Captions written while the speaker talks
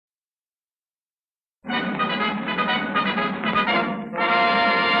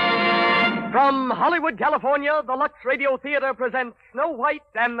From Hollywood, California, the Lux Radio Theatre presents Snow White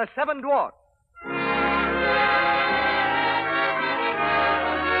and the Seven Dwarfs.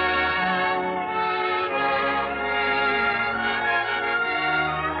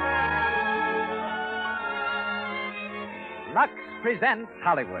 Lux presents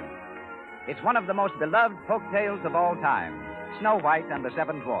Hollywood. It's one of the most beloved folk tales of all time, Snow White and the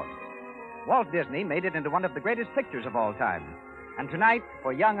Seven Dwarfs. Walt Disney made it into one of the greatest pictures of all time. And tonight,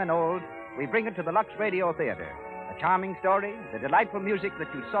 for young and old, we bring it to the Lux Radio Theatre. A charming story, the delightful music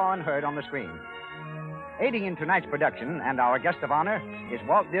that you saw and heard on the screen. Aiding in tonight's production, and our guest of honor, is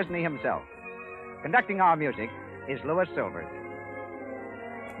Walt Disney himself. Conducting our music is Louis Silvers.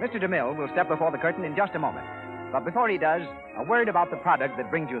 Mr. DeMille will step before the curtain in just a moment. But before he does, a word about the product that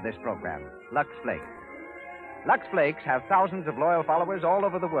brings you this program, Lux Flakes. Lux Flakes have thousands of loyal followers all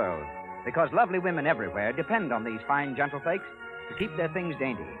over the world because lovely women everywhere depend on these fine, gentle flakes to keep their things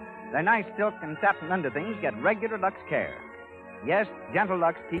dainty. Their nice silk and satin underthings get regular Lux care. Yes, gentle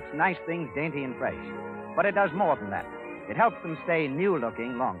Lux keeps nice things dainty and fresh, but it does more than that. It helps them stay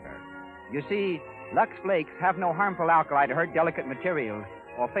new-looking longer. You see, Lux Flakes have no harmful alkali to hurt delicate materials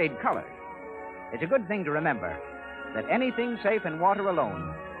or fade colors. It's a good thing to remember that anything safe in water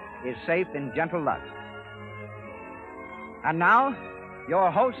alone is safe in gentle Lux. And now,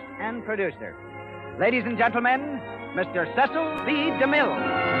 your host and producer. Ladies and gentlemen, Mr. Cecil B.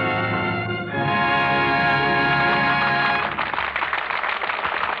 DeMille.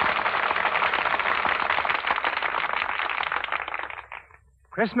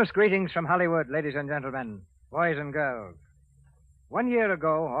 Christmas greetings from Hollywood, ladies and gentlemen, boys and girls. 1 year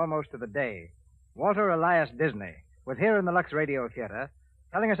ago, almost to the day, Walter Elias Disney was here in the Lux Radio Theatre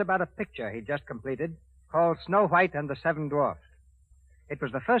telling us about a picture he'd just completed called Snow White and the Seven Dwarfs. It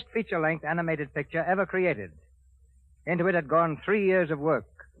was the first feature-length animated picture ever created. Into it had gone 3 years of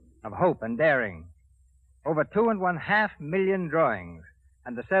work, of hope and daring, over 2.5 million drawings,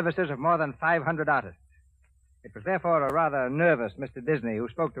 and the services of more than 500 artists. It was therefore a rather nervous Mr. Disney who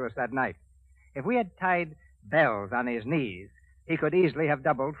spoke to us that night. If we had tied bells on his knees, he could easily have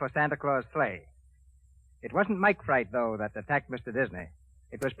doubled for Santa Claus' sleigh. It wasn't Mike fright, though, that attacked Mr. Disney.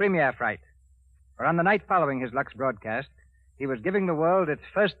 It was premiere fright. For on the night following his Lux broadcast, he was giving the world its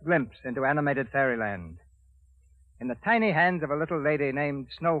first glimpse into animated fairyland. In the tiny hands of a little lady named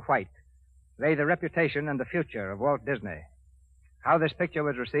Snow White lay the reputation and the future of Walt Disney. How this picture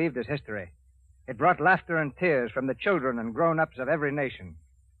was received is history. It brought laughter and tears from the children and grown-ups of every nation.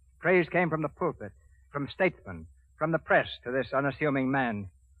 Praise came from the pulpit, from statesmen, from the press to this unassuming man,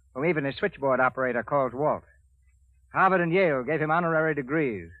 whom even his switchboard operator calls Walt. Harvard and Yale gave him honorary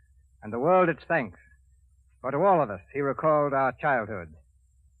degrees, and the world its thanks. For to all of us, he recalled our childhood.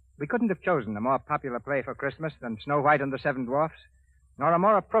 We couldn't have chosen a more popular play for Christmas than Snow White and the Seven Dwarfs, nor a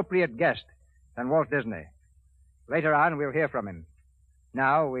more appropriate guest than Walt Disney. Later on, we'll hear from him.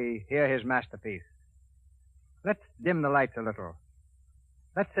 Now we hear his masterpiece. Let's dim the lights a little.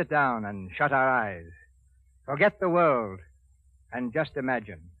 Let's sit down and shut our eyes. Forget the world and just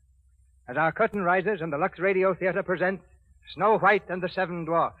imagine. As our curtain rises and the Lux Radio Theatre presents Snow White and the Seven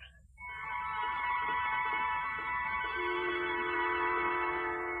Dwarfs.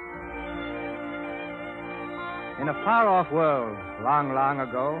 In a far-off world, long, long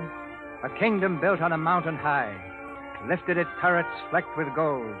ago, a kingdom built on a mountain high lifted its turrets flecked with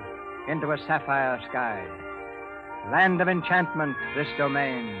gold into a sapphire sky. Land of enchantment, this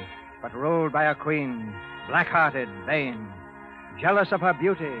domain, but ruled by a queen, black-hearted, vain, jealous of her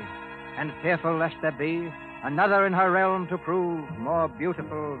beauty, and fearful lest there be another in her realm to prove more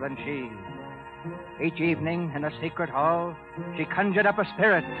beautiful than she. Each evening, in a secret hall, she conjured up a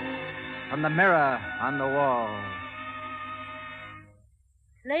spirit from the mirror on the wall.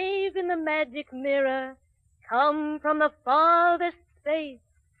 Slave in the magic mirror, come from the farthest space.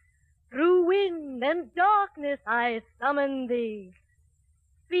 Through wind and darkness I summon thee.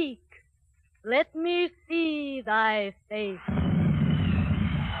 Speak, let me see thy face.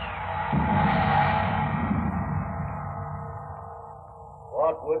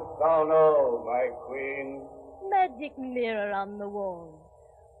 What wouldst thou know, my queen? Magic mirror on the wall,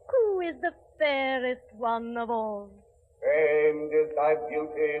 who is the fairest one of all? Famed is thy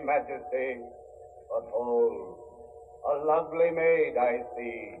beauty, majesty, but hold, a lovely maid I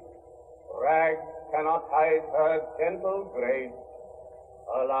see. Rags cannot hide her gentle grace.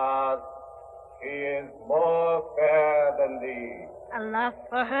 Alas, she is more fair than thee. Alas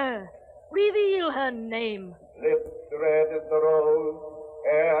for her, reveal her name. Lips red as the rose,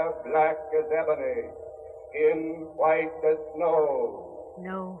 hair black as ebony, skin white as snow.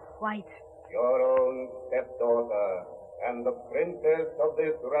 Snow White. Your own stepdaughter and the princess of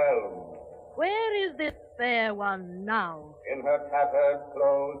this realm. Where is this fair one now? In her tattered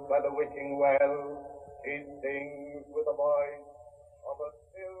clothes by the wishing well, she sings with the voice of a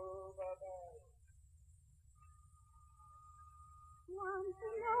silver bell. Want to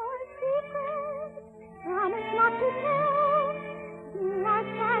know a secret? Promise not to tell. You are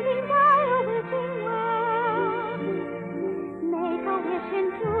standing by a wishing well. Make a wish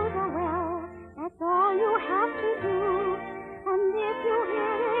into the well. That's all you have to do. And if you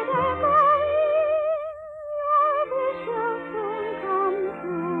hear it echoing, your wish will soon come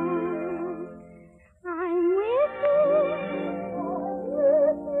true. I'm wishing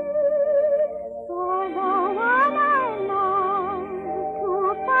for the one I love to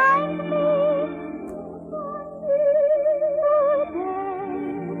find me today.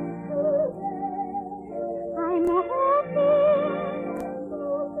 I'm hoping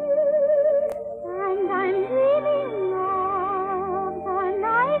and I'm dreaming of the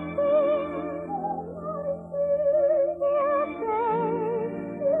night thing he'll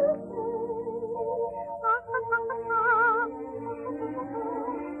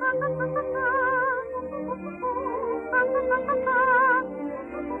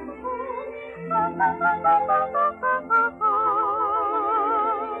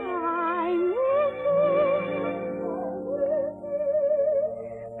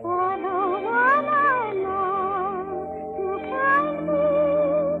for the one I love to find me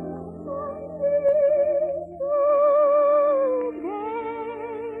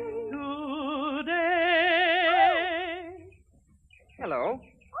Today. Hello.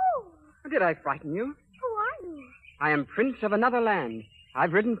 Oh, Did I frighten you? who are you? I am Prince of another land.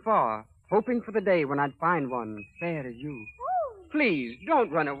 I've ridden far, hoping for the day when I'd find one fair as you. Oh, Please,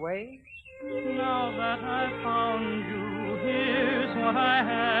 don't run away. Now that I've found you, here's what I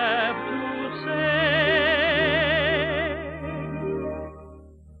have to say.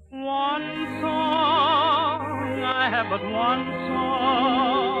 One song, I have but one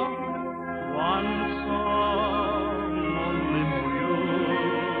song. One song only for you.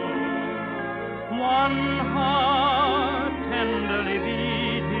 One heart tenderly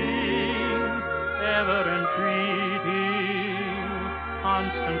beating, ever entreating,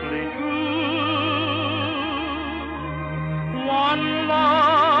 constantly true. One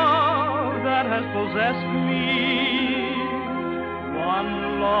love that has possessed me, one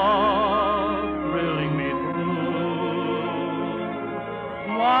love thrilling me through.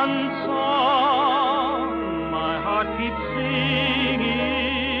 One song my heart keeps singing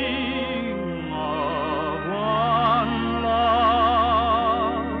of one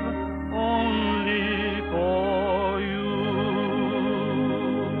love only for you.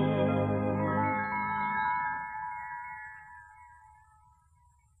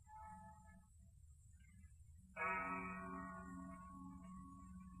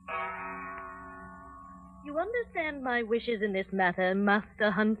 You understand my wishes in this matter,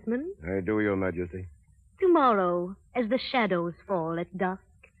 Master Huntsman? I do, Your Majesty. Tomorrow, as the shadows fall at dusk,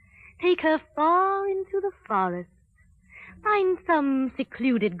 take her far into the forest. Find some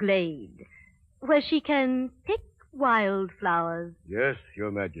secluded glade where she can pick wildflowers. Yes,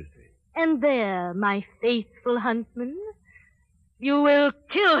 Your Majesty. And there, my faithful huntsman, you will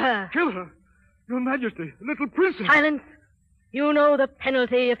kill her. Kill her? Your Majesty, little princess. Silence. You know the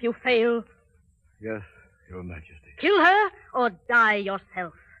penalty if you fail. Yes, Your Majesty. Kill her or die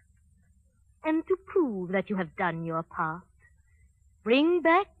yourself. And to prove that you have done your part, bring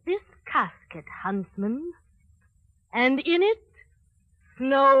back this casket, huntsman, and in it,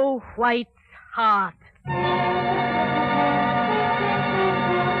 Snow White's heart.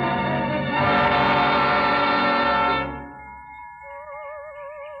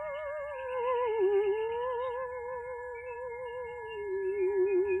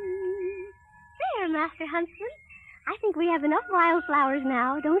 There, Master Huntsman. I think we have enough wildflowers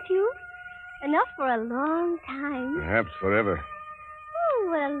now, don't you? Enough for a long time. Perhaps forever. Oh,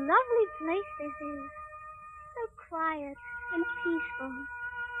 what a lovely place this is. So quiet and peaceful.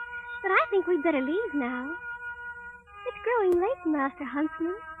 But I think we'd better leave now. It's growing late, Master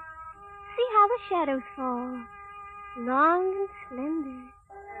Huntsman. See how the shadows fall. Long and slender.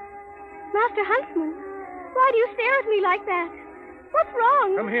 Master Huntsman, why do you stare at me like that? What's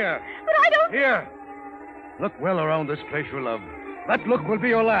wrong? Come here. But I don't... Here. Look well around this place you love. That look will be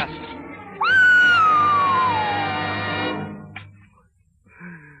your last.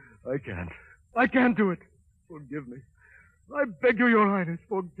 I can't do it. Forgive me. I beg you, Your Highness,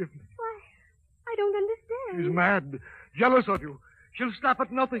 forgive me. Why, I don't understand. She's mad. Jealous of you. She'll stop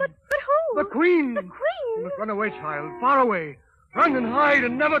at nothing. But who? The Queen. The You Queen? must run away, child. Far away. Run and hide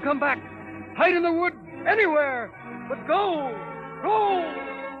and never come back. Hide in the wood. Anywhere. But go. Go.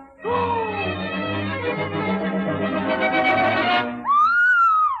 Where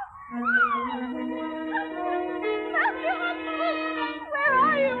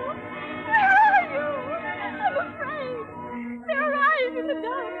are you? Where are you? I'm afraid. There are eyes in the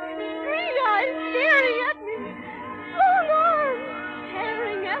dark. Green eyes staring at me. Long arms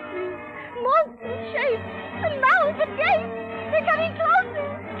tearing at me. Monster shapes and mouths agape. They're coming closer.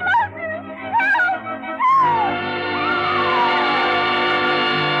 Closer. Help! Help!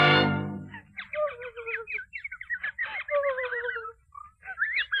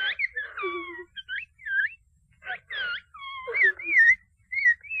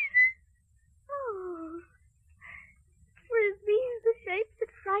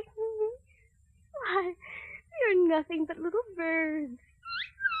 Nothing but little birds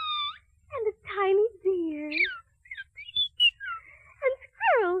and a tiny deer and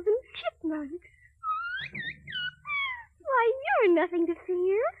squirrels and chipmunks. Why, you're nothing to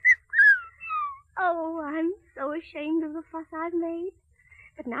fear. Oh, I'm so ashamed of the fuss I've made.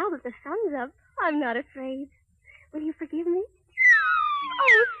 But now that the sun's up, I'm not afraid. Will you forgive me?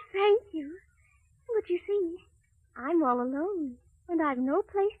 Oh, thank you. But you see, I'm all alone, and I've no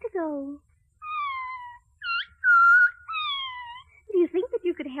place to go. Do you think that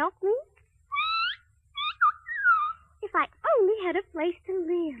you could help me? If I only had a place to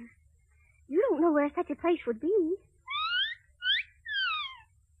live. You don't know where such a place would be.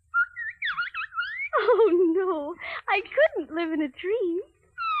 Oh, no. I couldn't live in a tree.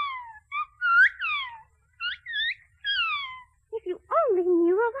 If you only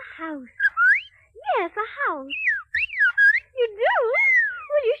knew of a house. Yes, a house. You do?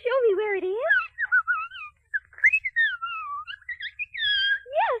 Will you show me where it is?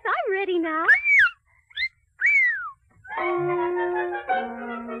 Yes, I'm ready now.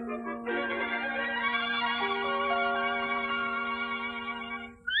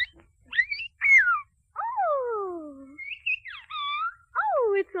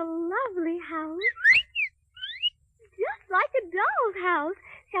 Oh, it's a lovely house. Just like a doll's house.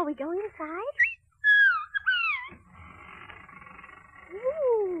 Shall we go inside?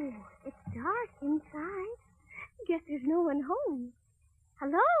 Ooh, it's dark inside. Guess there's no one home.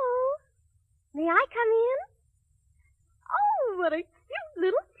 Hello? May I come in? Oh, what a cute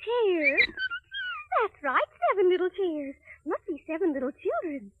little chair. That's right, 7 little chairs. Must be 7 little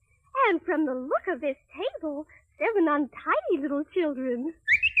children. And from the look of this table, 7 untidy little children.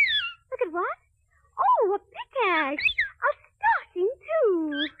 Look at what? Oh, a pickaxe. A stocking,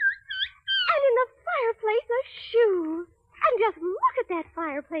 too. And in the fireplace, a shoe. And just look at that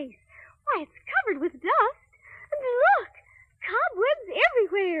fireplace. Why, it's covered with dust. And look, cobwebs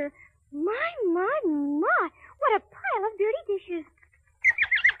everywhere. My, what a pile of dirty dishes.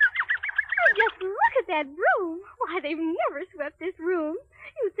 And just look at that broom. Why, they've never swept this room.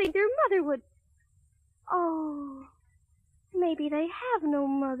 You'd think their mother would. Oh, maybe they have no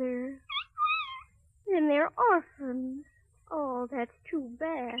mother. Then they're orphans. Oh, that's too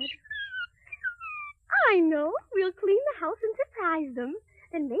bad. I know. We'll clean the house and surprise them.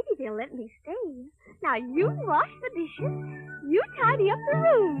 Then maybe they'll let me stay. Now, you wash the dishes. You tidy up the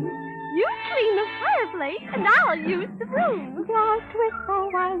room. You clean the fireplace, and I'll use the broom. Just whisper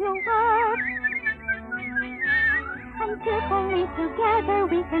while you work. And cheerfully together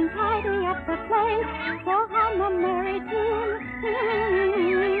we can tidy up the place. So hum a merry tune.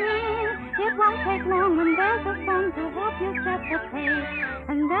 It won't take long when there's a song to help you set the pace.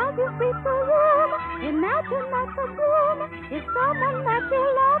 And as you sweep the room, imagine that the groom is someone that you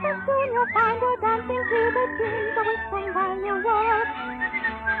love, and soon you'll find her dancing to the tune. So whistle while you work.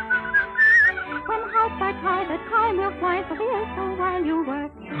 When hearts are tied, the time will fly, so whistle while you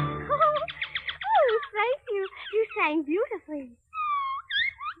work. Oh, thank you. You sang beautifully.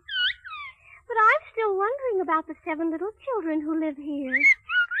 But I'm still wondering about the 7 little children who live here.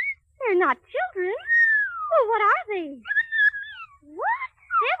 They're not children. Well, what are they? What?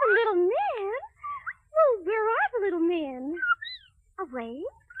 7 little men? Well, where are the little men? Away?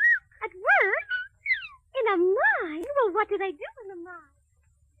 At work? In a mine? Well, what do they do in the mine?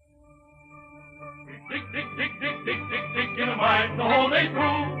 Dig, dig, dig, dig, dig, dig, dig in a mine the whole day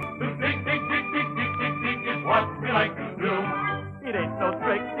through. To dig, dig, dig, dig, dig, dig, dig is what we like to do. It ain't no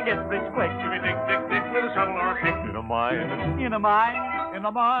trick to get rich quick. If you dig, dig, dig with a shovel or a pick in a mine. In a mine, in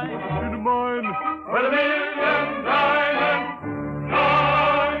a mine, in a mine. Where the million diamonds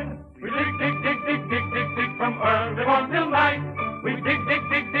shine. We dig, dig, dig, dig, dig, dig, dig from early morn till night. We dig, dig,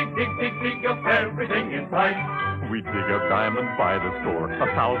 dig, dig, dig, dig, dig up everything in sight. We dig up diamonds by the score,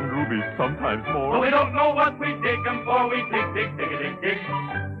 1,000 rubies, sometimes more. But we don't know what we dig them for. We dig, dig, dig, dig, dig.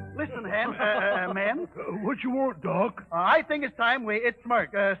 Listen Hen. Men. What you want, Doc? I think it's time we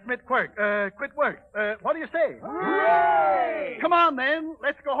Smith quirk. Quit work. What do you say? Hooray! Come on, then.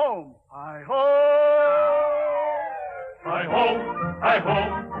 Let's go home. Hi-ho! Hi-ho, hi-ho,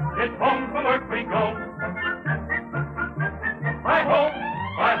 it's home from work we go. Hi-ho,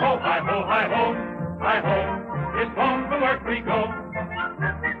 hi-ho, hi-ho, hi-ho, hi-ho, it's home from work we go.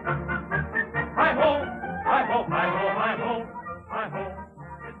 Hi-ho, hi-ho, hi-ho, hi-ho, hi-ho,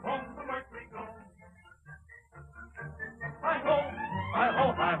 it's home from work we go. Hi-ho, hi-ho,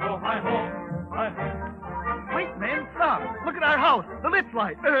 hi-ho, hi-ho, hi-ho. Wait, men, stop. Look at our house. The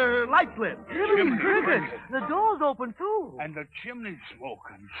light's lit. The door's open, too. And the chimney's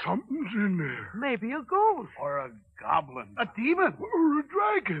smoking. Something's in there. Maybe a ghost. Or a goblin. A demon. Or a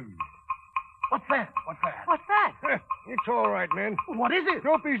dragon. What's that? What's that? It's all right, men. What is it?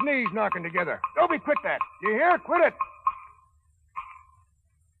 Dopey's knees knocking together. Dopey, quit that. You hear? Quit it.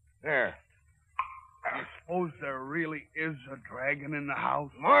 There. I suppose there really is a dragon in the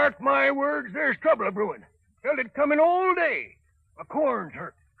house. Mark my words, there's trouble a brewing. Felt it coming all day. My corn's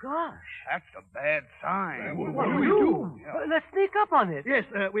hurt. Gosh. That's a bad sign. What do we do? Let's sneak up on it. Yes,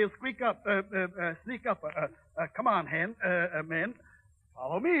 we'll sneak up. Come on, Hen. Men.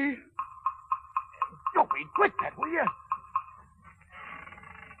 Follow me. Dopey, quit that, will you?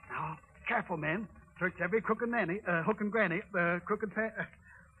 Now, careful, men. Search every crook and nanny, hook and granny, crook and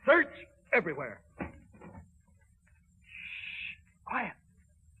search everywhere. Shh. Quiet.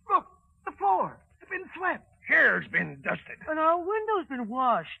 Look, the floor. It's been swept. Chair's been dusted. And our window's been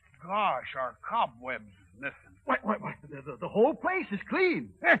washed. Gosh, our cobwebs is missing. Wait. The whole place is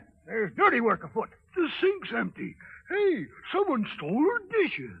clean. There's dirty work afoot. The sink's empty. Hey, someone stole our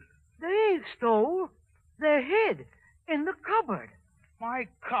dishes. They ain't stole. They're hid in the cupboard. My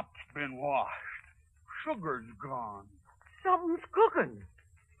cup's been washed. Sugar's gone. Something's cooking.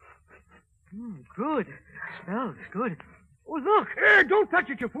 Good. Smells good. Oh, look. Here, don't touch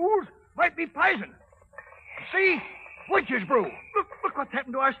it, you fools. Might be poison. See? Witch's brew. Look what's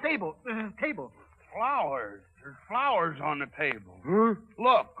happened to our table. Flowers. There's flowers on the table. Huh?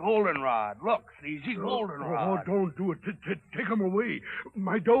 Look, goldenrod. Look, Sneezy, goldenrod. Oh, don't do it. Take them away.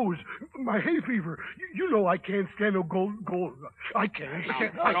 My doze, my hay fever. You know I can't stand no gold. I can't.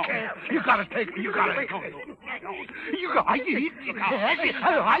 I can't. You gotta take it. You gotta take it. You got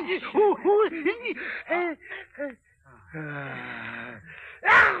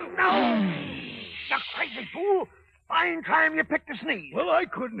No! You crazy fool! Fine time you picked a sneeze. Well, I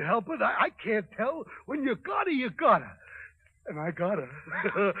couldn't help it. I can't tell. When you gotta, you gotta. And I gotta.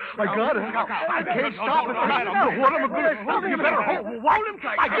 I gotta. I can't stop it. What am I going to do? You better hold him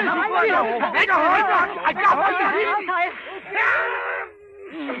tight. I got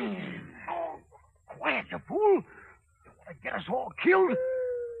Quiet, you fool. I get us all killed.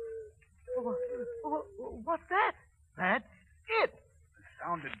 What's that? That's it. It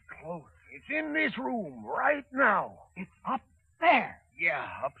sounded close. It's in this room right now. It's up there. Yeah,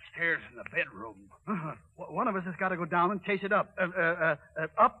 upstairs in the bedroom. One of us has got to go down and chase it up.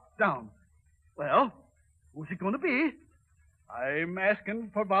 Up, down. Well, who's it going to be? I'm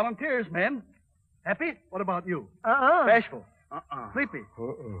asking for volunteers, men. Happy? What about you? Bashful? Sleepy?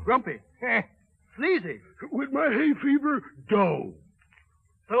 Grumpy? Sneezy? With my hay fever, dough.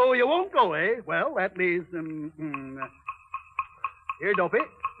 So you won't go, eh? Well, that leaves... Here, Dopey.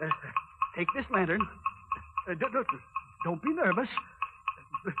 Take this lantern. Don't be nervous.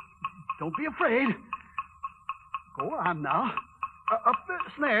 Don't be afraid. Go on now. Up the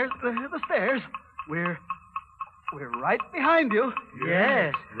stairs. We're right behind you.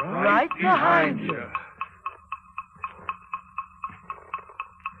 Yes, right behind you.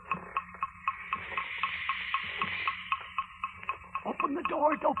 Open the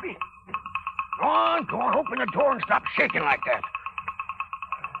door, Dopey. Go on, open the door and stop shaking like that.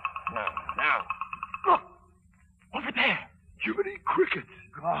 Now. Look! Over there. Jiminy crickets.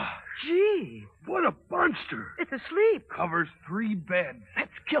 Gosh. Gee. What a monster. It's asleep. Covers 3 beds.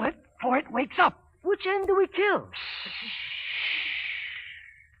 Let's kill it before it wakes up. Which end do we kill?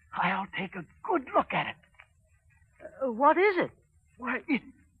 I'll take a good look at it. What is it? Why, it's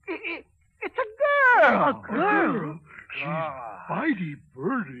a girl. A girl? She's Bitey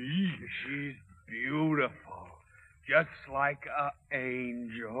Birdie. She's beautiful. Just like an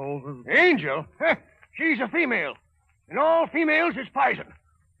angel. Angel? She's a female. And all females is poison.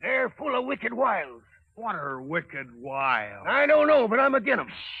 They're full of wicked wiles. What are wicked wiles? I don't know, but I'm agin 'em.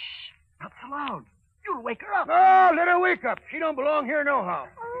 Shh. Not so loud. You'll wake her up. Oh, let her wake up. She don't belong here nohow.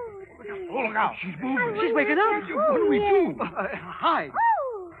 Oh, look out. She's moving. She's waking up. What do we do? Hide.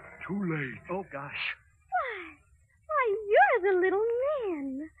 Oh, Too late. Oh, gosh. why, you're the little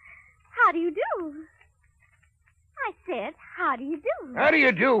man. How do you do? I said, how do you do? How do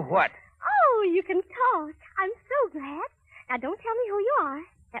you do what? Oh, you can talk. I'm so glad. Now, don't tell me who you are.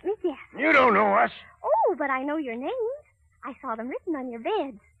 Let me guess. You don't know us. Oh, but I know your names. I saw them written on your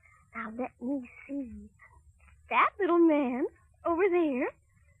beds. Now, let me see. That little man over there,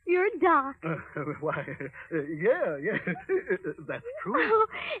 you're Doc. Why, yeah, that's true. Oh,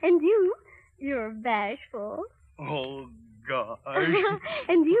 and you're Bashful. Oh, gosh.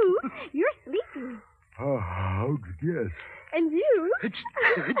 And you're Sleepy. Oh, how'd you guess? And you're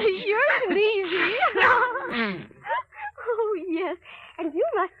Sneezy. Oh, yes. And you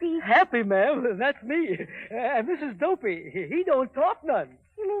must be... Happy, ma'am. That's me. And this is Dopey. He don't talk none.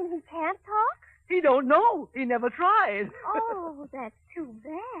 You mean he can't talk? He don't know. He never tried. Oh, that's too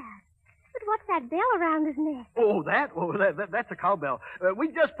bad. But what's that bell around his neck? Oh, that's a cowbell.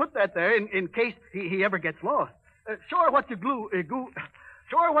 We just put that there in case he ever gets lost. Show her what you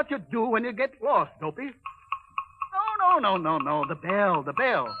show her what you do when you get lost, Dopey. No. The bell.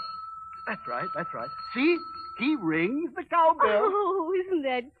 That's right. See? He rings the cowbell. Oh, isn't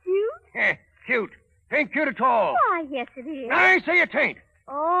that cute? Cute. Ain't cute at all. Why, yes, it is. I say it ain't.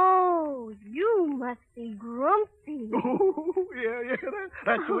 Oh, you must be grumpy. Oh, yeah,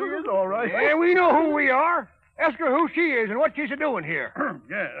 that's who he is, all right. Yeah, we know who we are. Ask her who she is and what she's doing here.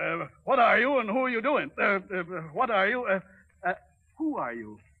 Yeah, what are you and who are you doing? What are you? Who are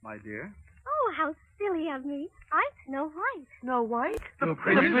you, my dear? Oh, how silly of me. I'm Snow White. Snow White? The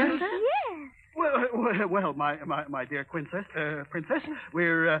princess? Yes. Well, my dear princess,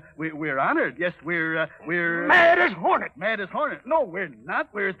 we're honored. Yes, we're Mad as hornet. Mad as hornet. No, we're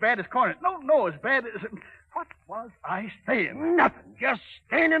not. We're as bad as cornet. No, as bad as. What was I saying? Nothing. Just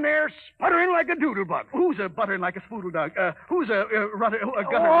standing there sputtering like a doodle bug. Who's a buttering like a spoodle dog? Who's a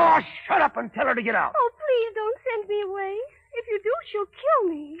gunner? Oh, shut up and tell her to get out. Oh, please don't send me away. If you do, she'll kill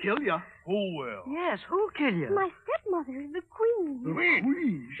me. Kill ya? Oh, well. Yes, who'll kill you? My stepmother, the Queen. The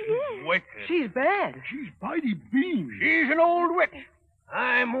Queen? Yes. Wicked. She's bad. She's mighty bean. She's an old witch.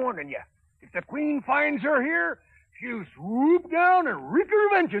 I'm warning you. If the Queen finds her here, she'll swoop down and wreak her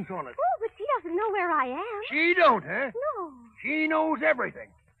vengeance on us. Oh, but she doesn't know where I am. She don't, huh? No. She knows everything.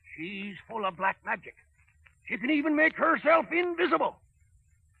 She's full of black magic. She can even make herself invisible.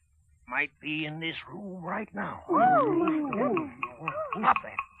 Might be in this room right now. Oh, my goodness. Stop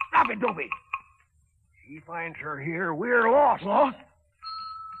that. Stop it, Dopey. She finds her here, we're lost. Lost?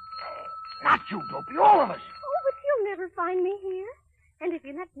 Not you, Dopey, all of us. Oh, but you'll never find me here. And if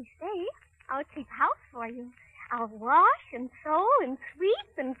you let me stay, I'll keep house for you. I'll wash and sew and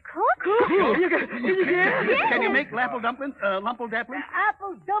sweep and cook. Can you make lapple dumplings? Lumple dumplings?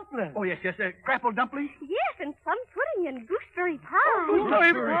 Apple dumpling. Oh, yes. Crapple dumplings? Yes, and plum pudding and gooseberry pie.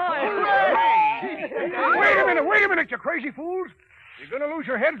 Gooseberry pie. Wait a minute, you crazy fools. You're going to lose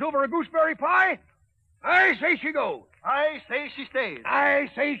your heads over a gooseberry pie? I say she goes. I say she stays. I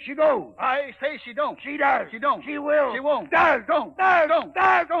say she goes. I say she don't. She does. She don't. She will. She won't. Does. Don't. Does. Don't.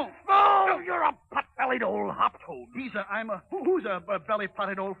 Does. Don't. Oh, you're a pot-bellied old hop-toad. Who's a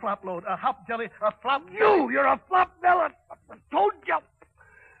belly-potted old flop-load? A hop-jelly, a flop... You're a flop-bellied... Told you.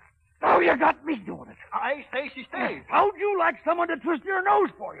 Oh, you got me doing it. I say she stays. How'd you like someone to twist your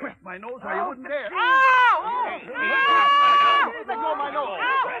nose for you? Twist my nose or you wouldn't dare. Ow! Let go of my nose.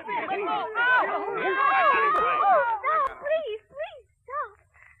 Let go. Stop, please, stop.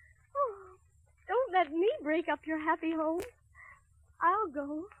 Oh, don't let me break up your happy home. I'll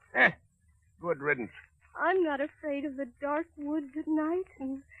go. Good riddance. I'm not afraid of the dark woods at night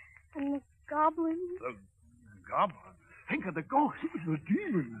and the goblins. The goblins? Think of the ghosts. The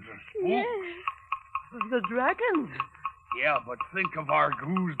demons. Yes. The dragons. Yeah, but think of our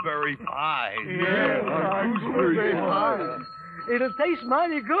gooseberry pie. Yeah, our gooseberry pie. It'll taste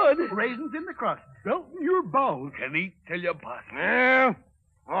mighty good. Raisins in the crust. Belt in your bowels. Can eat till you bust. Yeah.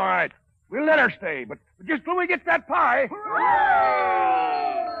 All right. We'll let her stay, but just till we get that pie.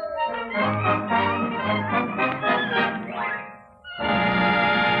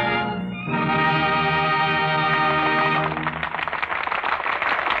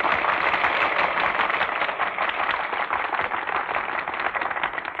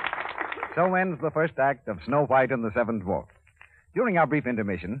 So ends the first act of Snow White and the Seven Dwarfs. During our brief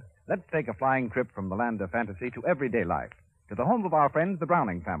intermission, let's take a flying trip from the land of fantasy to everyday life, to the home of our friends, the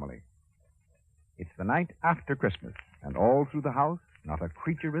Browning family. It's the night after Christmas, and all through the house, not a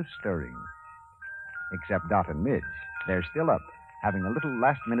creature is stirring. Except Dot and Midge. They're still up, having a little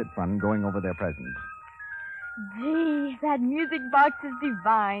last-minute fun going over their presents. Gee, that music box is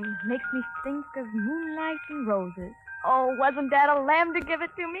divine. Makes me think of moonlight and roses. Oh, wasn't Dad a lamb to give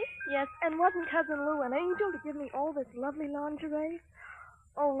it to me? Yes, and wasn't Cousin Lou an angel to give me all this lovely lingerie?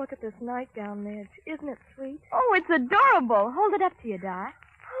 Oh, look at this nightgown, Midge. Isn't it sweet? Oh, it's adorable. Hold it up to you, Di.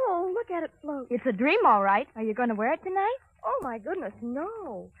 Oh, look at it float. It's a dream, all right. Are you going to wear it tonight? Oh, my goodness,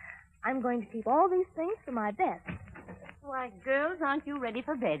 no. I'm going to keep all these things for my best. Why, girls, aren't you ready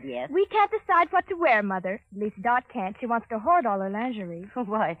for bed yet? We can't decide what to wear, Mother. At least Dot can't. She wants to hoard all her lingerie.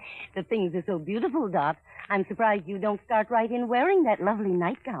 Why, the things are so beautiful, Dot. I'm surprised you don't start right in wearing that lovely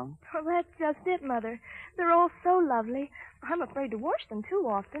nightgown. Well, that's just it, Mother. They're all so lovely. I'm afraid to wash them too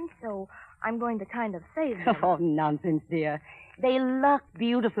often, so I'm going to kind of save them. Oh, nonsense, dear. They look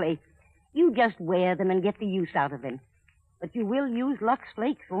beautifully. You just wear them and get the use out of them. But you will use Lux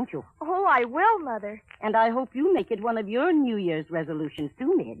Flakes, won't you? Oh, I will, Mother. And I hope you make it one of your New Year's resolutions,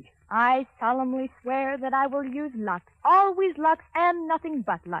 too, Midge. I solemnly swear that I will use Lux. Always Lux and nothing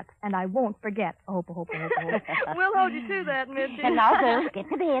but Lux. And I won't forget. Hope. We'll hold you to that, Midge. And now, girls, get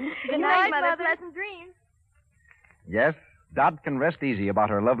to bed. Good night, Mother. Pleasant dreams. Yes, Dot can rest easy about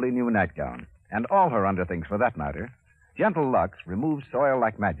her lovely new nightgown. And all her underthings, for that matter. Gentle Lux removes soil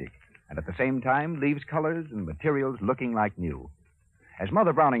like magic. And at the same time leaves colors and materials looking like new. As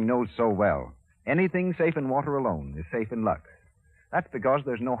Mother Browning knows so well, anything safe in water alone is safe in Lux. That's because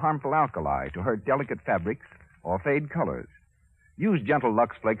there's no harmful alkali to hurt delicate fabrics or fade colors. Use gentle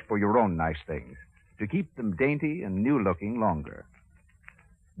Lux Flakes for your own nice things, to keep them dainty and new-looking longer.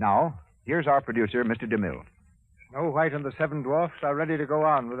 Now, here's our producer, Mr. DeMille. Snow White and the Seven Dwarfs are ready to go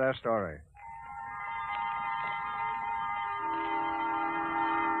on with their story.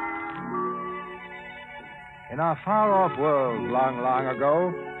 In our far-off world, long, long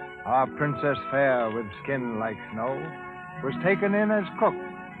ago, our Princess Fair with skin like snow was taken in as cook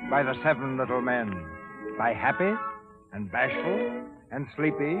by the 7 little men, by Happy and Bashful and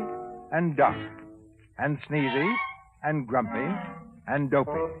Sleepy and Duck and Sneezy and Grumpy and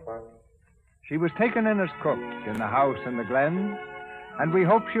Dopey. She was taken in as cook in the house in the glen, and we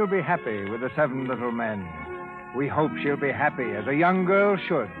hope she'll be happy with the 7 little men. We hope she'll be happy as a young girl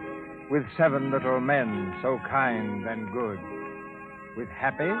should, with 7 little men so kind and good. With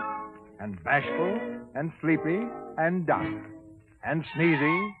Happy and Bashful and Sleepy and Duck and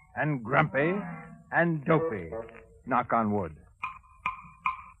Sneezy and Grumpy and Dopey. Knock on wood.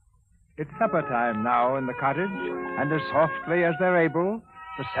 It's supper time now in the cottage, and as softly as they're able,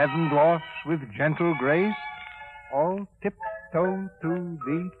 the 7 dwarfs with gentle grace all tiptoe to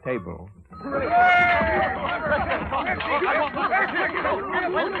the table.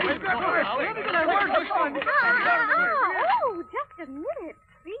 Oh, just a minute,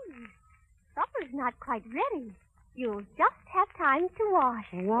 please. Supper's not quite ready. You'll just have time to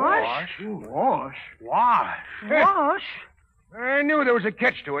wash. Wash? Wash? I knew there was a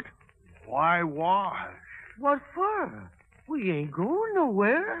catch to it. Why wash? What for? We ain't going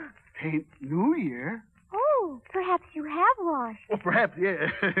nowhere. Ain't New Year. Oh, perhaps you have washed. Well, perhaps,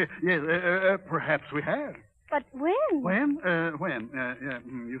 yeah. Perhaps we have. But when? When?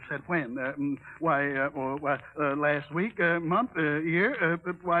 You said when. Last week, month, year,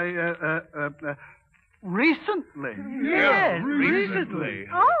 recently. Yes, recently.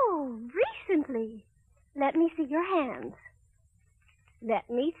 Oh, recently. Let me see your hands. Let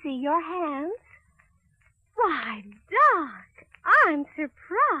me see your hands. Why, Doc, I'm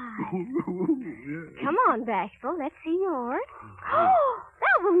surprised. Come on, Bashful, let's see yours. Oh,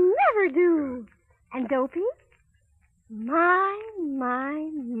 that will never do. And Dopey? My.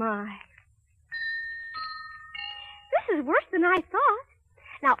 This is worse than I thought.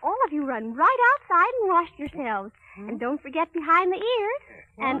 Now, all of you run right outside and wash yourselves. And don't forget behind the ears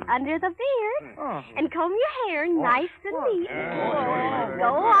and under the beard. And comb your hair nice and neat.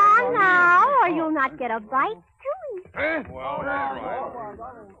 Go on now, or you'll not get a bite to eat. Well, all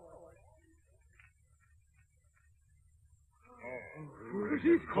right.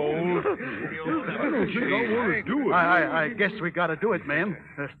 It's cold. I guess we gotta do it, man.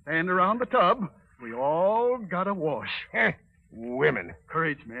 Stand around the tub. We all gotta wash. Women.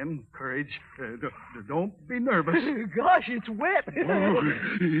 Courage, men. Courage. Don't be nervous. Gosh, it's wet.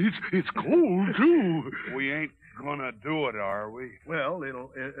 It's cold, too. We ain't gonna do it, are we? Well,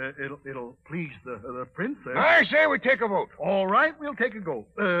 it'll please the princess. I say we take a vote. All right, we'll take a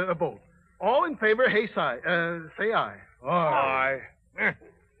vote. All in favor, say aye. Aye.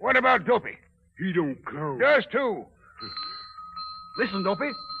 What about Dopey? He don't count. Does too. Listen,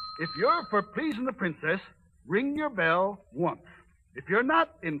 Dopey. If you're for pleasing the princess, ring your bell once. If you're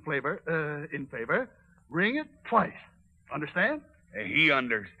not in favor, ring it twice. Understand? He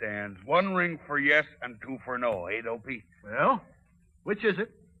understands. 1 ring for yes and 2 for no, eh, Dopey? Well, which is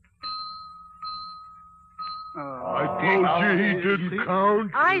it? I told you he didn't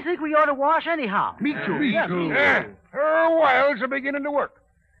count. I think we ought to wash anyhow. Me too. Me too. Her wiles are beginning to work.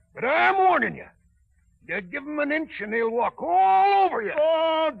 But I'm warning you. You give them an inch and they'll walk all over you.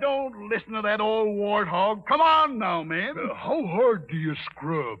 Oh, don't listen to that old warthog. Come on now, man. How hard do you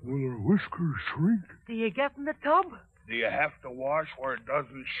scrub? Will her whiskers shrink? Do you get in the tub? Do you have to wash where it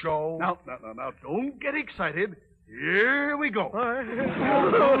doesn't show? Now, don't get excited. Here we go.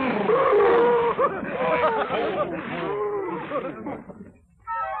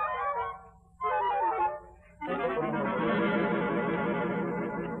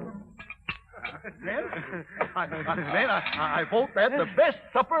 Man, I vote that the best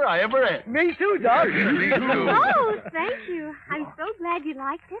supper I ever had. Me too, Doc. Me too. Oh, thank you. I'm so glad you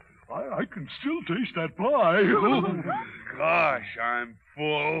liked it. I can still taste that pie. Gosh, I'm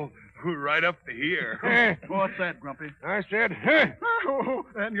full. Right up to here. What's that, Grumpy? I said, Oh,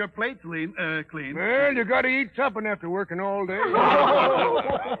 and your plate's clean. well, you got to eat something after working all day.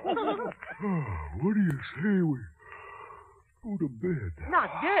 What do you say we go to bed?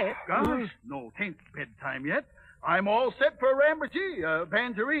 Not yet. Gosh, no, 'tain't bedtime yet. I'm all set for Rambergee,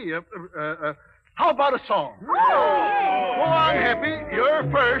 Bangerie. How about a song? Oh, yeah. Go on, Happy. You're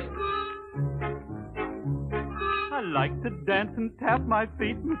first. I like to dance and tap my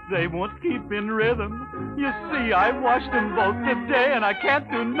feet, and they won't keep in rhythm. You see, I washed them both today, and I can't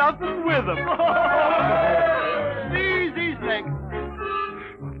do nothing with them. Sneezy's next.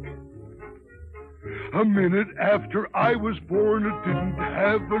 A minute after I was born, it didn't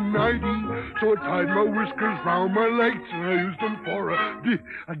have a nightie, so I tied my whiskers round my legs, and I used them for a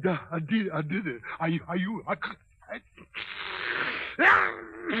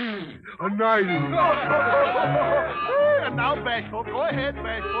nightie. And now, Bashful. Go ahead,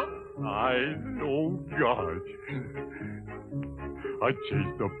 Bashful. Oh, gosh. I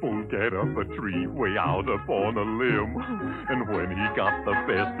chased a polecat up a tree way out upon a limb. And when he got the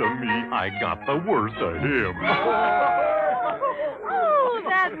best of me, I got the worst of him. Oh,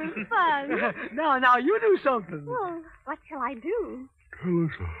 that was fun. Now, you do something. Well, what shall I do? Tell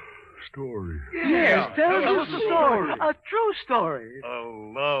us a story. Yes, tell us a story. A true story. A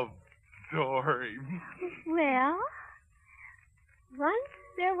love story. Well, once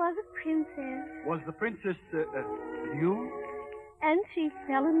there was a princess, Was the princess you? and she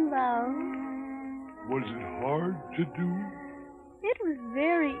fell in love. Was it hard to do? It was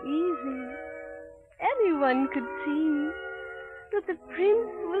very easy. Anyone could see that the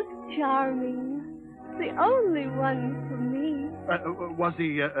prince was charming, the only one for me. Was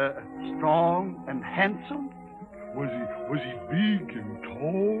he strong and handsome? Was he big and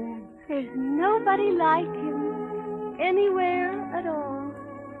tall? There's nobody like him anywhere at all.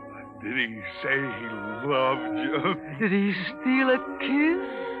 Did he say he loved you? Did he steal a kiss?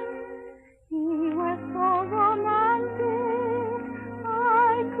 He was so romantic,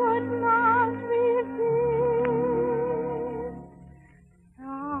 I could not resist.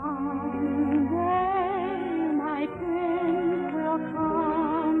 Someday my prince will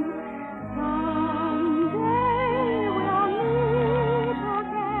come. Someday we'll meet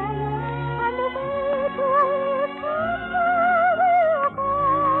again, and the way to his castle we'll go.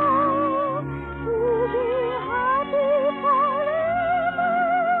 To be happy forever,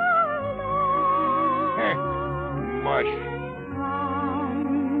 I know. Mush.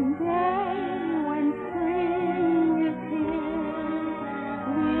 Someday when spring is here,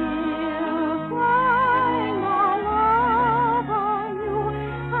 we'll find our love anew,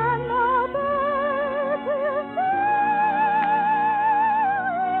 and the birds will sing,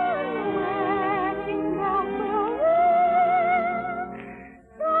 wedding bells will ring.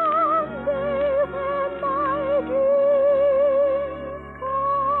 Someday when my dreams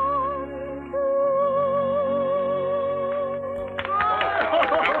come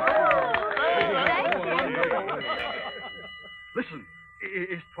Listen,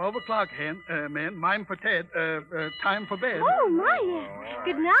 it's 12 o'clock, man. Mine for Ted. Time for bed. Oh, my, yes.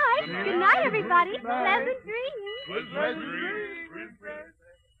 Good night. Good night, everybody. Pleasant dreams.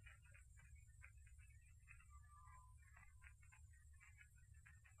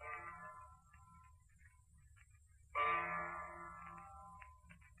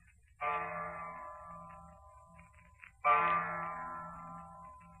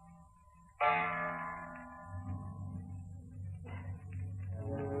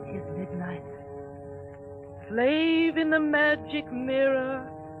 It's midnight. Slave in the magic mirror,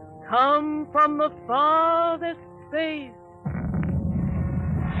 come from the farthest space.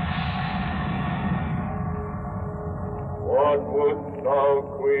 What wouldst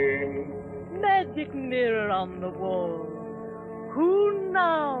thou, Queen? Magic mirror on the wall, who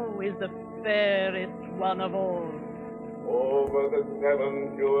now is the fairest one of all? Over the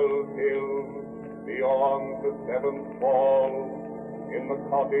 7 jeweled hills, beyond the 7th fall, in the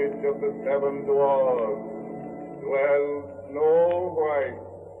cottage of the Seven Dwarfs dwells Snow White,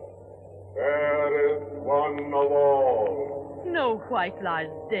 fairest one of all. Snow White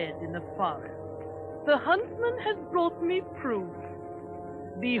lies dead in the forest. The huntsman has brought me proof.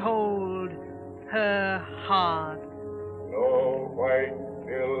 Behold her heart. Snow White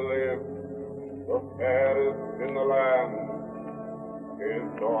still lives, the fairest in the land. Is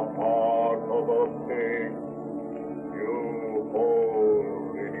the heart of a pig you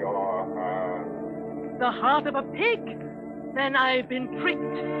hold in your hand. The heart of a pig? Then I've been tricked.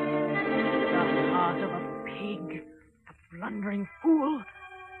 The heart of a pig, a blundering fool.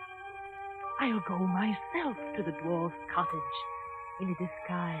 I'll go myself to the dwarf's cottage in a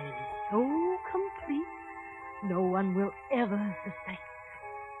disguise so complete no one will ever suspect.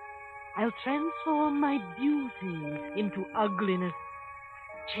 I'll transform my beauty into ugliness,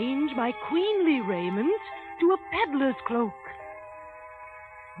 change my queenly raiment to a peddler's cloak,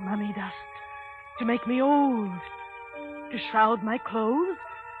 mummy dust to make me old, to shroud my clothes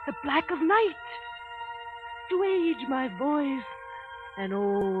the black of night, to age my voice an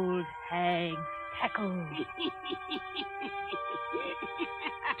old hag's cackle,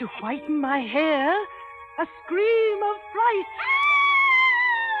 to whiten my hair a scream of fright,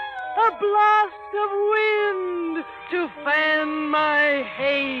 a blast of wind to fan my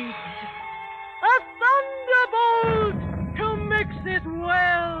hate, a thunderbolt to mix it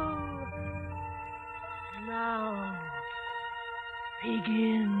well. Now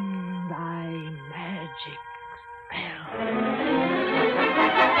begin thy magic spell.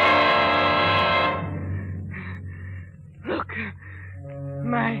 Look,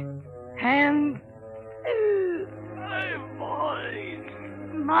 my hand,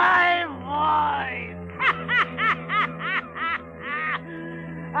 my voice.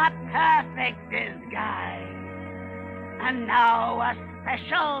 A perfect disguise. And now a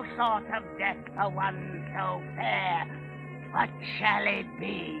special sort of death for one so fair. What shall it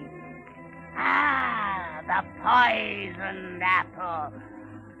be? Ah, the poisoned apple.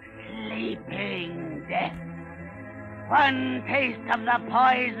 Sleeping death. One taste of the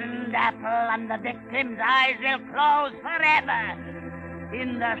poisoned apple and the victim's eyes will close forever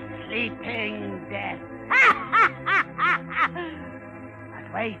in the sleeping death. But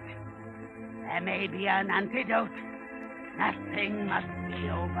wait, there may be an antidote. Nothing must be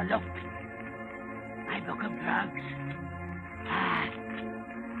overlooked. My book of drugs. Ah,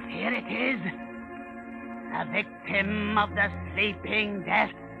 here it is. The victim of the sleeping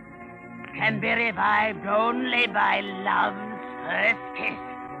death can be revived only by love's first kiss.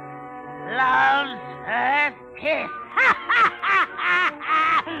 Love's first kiss.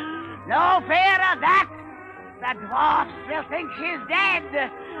 No fear of that. The dwarfs will think she's dead.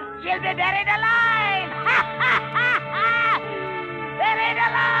 She'll be buried alive. Buried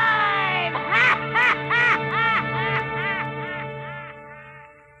alive.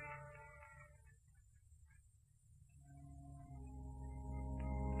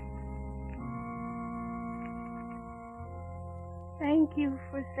 Thank you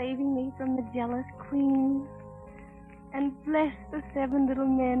for saving me from the jealous queen. And bless the 7 little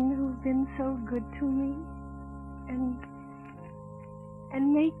men who've been so good to me.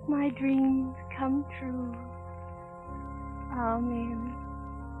 And make my dreams come true. Amen.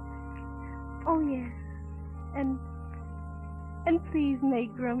 Oh, yes. And please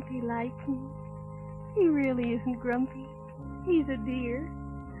make Grumpy like me. He really isn't grumpy. He's a dear.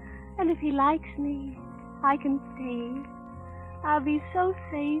 And if he likes me, I can stay. I'll be so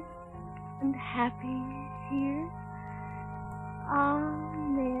safe and happy here.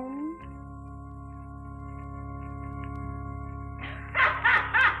 Amen.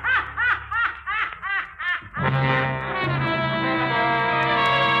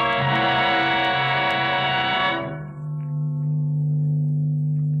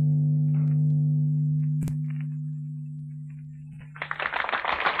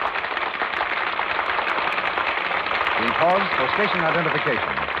 Pause for station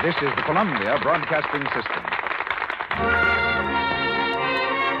identification. This is the Columbia Broadcasting System.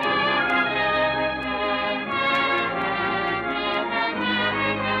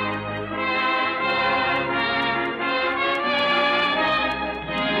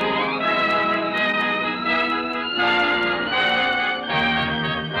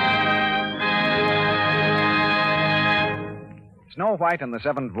 Snow White and the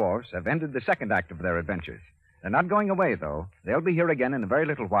 7 Dwarfs have ended the second act of their adventures. They're not going away, though. They'll be here again in a very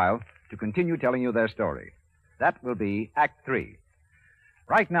little while to continue telling you their story. That will be Act 3.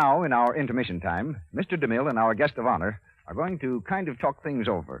 Right now, in our intermission time, Mr. DeMille and our guest of honor are going to kind of talk things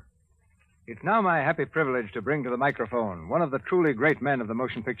over. It's now my happy privilege to bring to the microphone one of the truly great men of the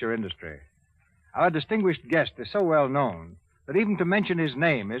motion picture industry. Our distinguished guest is so well known that even to mention his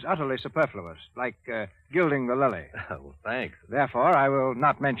name is utterly superfluous, like gilding the lily. Well, thanks. Therefore, I will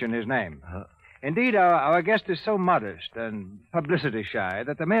not mention his name. Indeed, our guest is so modest and publicity shy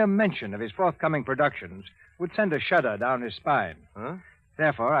that the mere mention of his forthcoming productions would send a shudder down his spine. Huh?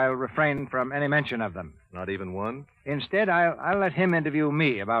 Therefore, I'll refrain from any mention of them. Not even one? Instead, I'll let him interview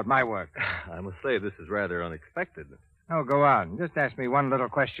me about my work. I must say, this is rather unexpected. Oh, go on. Just ask me one little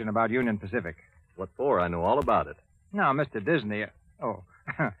question about Union Pacific. What for? I know all about it. Now, Mr. Disney... Oh,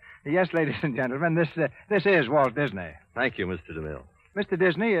 yes, ladies and gentlemen, this is Walt Disney. Thank you, Mr. DeMille. Mr.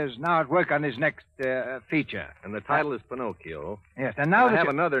 Disney is now at work on his next feature. And the title is Pinocchio. Yes, and now I have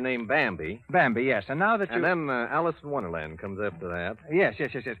another named Bambi. Bambi, yes, and now that you... And then Alice in Wonderland comes after that. Yes.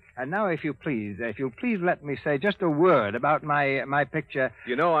 And now, if you please let me say just a word about my picture.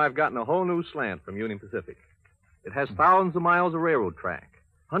 You know, I've gotten a whole new slant from Union Pacific. It has thousands of miles of railroad track,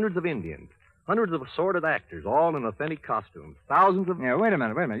 hundreds of Indians, hundreds of assorted actors, all in authentic costumes, thousands of... Yeah, wait a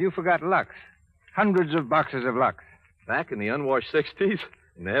minute. You forgot Lux. Hundreds of boxes of Lux. Back in the unwashed 60s?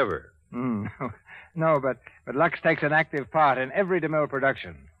 Never. No, but Lux takes an active part in every DeMille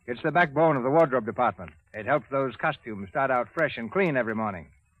production. It's the backbone of the wardrobe department. It helps those costumes start out fresh and clean every morning.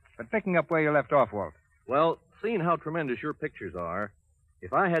 But picking up where you left off, Walt. Well, seeing how tremendous your pictures are,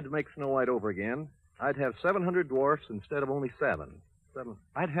 if I had to make Snow White over again, I'd have 700 dwarfs instead of only 7.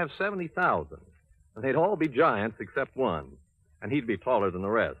 I'd have 70,000. And they'd all be giants except one. And he'd be taller than the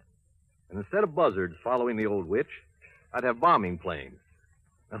rest. And instead of buzzards following the old witch, I'd have bombing planes.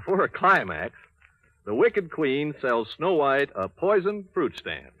 Now, for a climax, the Wicked Queen sells Snow White a poisoned fruit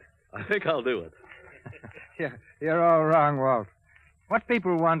stand. I think I'll do it. Yeah, you're all wrong, Walt. What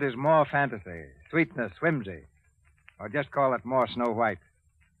people want is more fantasy, sweetness, whimsy. Or just call it more Snow White.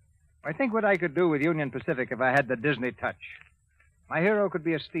 I think what I could do with Union Pacific if I had the Disney touch. My hero could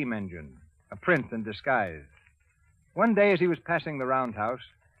be a steam engine, a prince in disguise. One day as he was passing the roundhouse,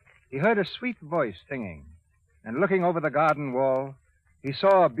 he heard a sweet voice singing. And looking over the garden wall, he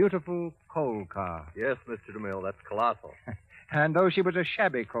saw a beautiful coal car. Yes, Mr. DeMille, that's colossal. And though she was a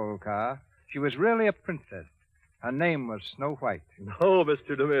shabby coal car, she was really a princess. Her name was Snow White. No,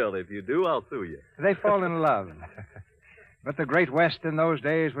 Mr. DeMille, if you do, I'll sue you. They fall in love. But the Great West in those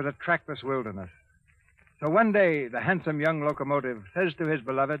days was a trackless wilderness. So one day, the handsome young locomotive says to his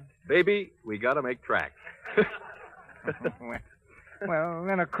beloved, "Baby, we gotta make tracks." Well,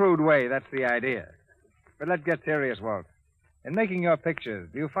 in a crude way, that's the idea. But let's get serious, Walt. In making your pictures,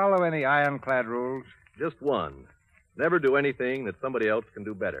 do you follow any ironclad rules? Just one. Never do anything that somebody else can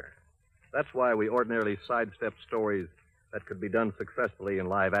do better. That's why we ordinarily sidestep stories that could be done successfully in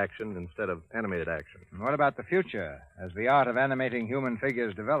live action instead of animated action. And what about the future, as the art of animating human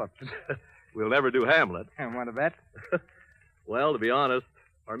figures develops? We'll never do Hamlet. And want to bet? Well, to be honest,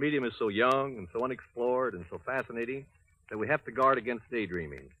 our medium is so young and so unexplored and so fascinating that we have to guard against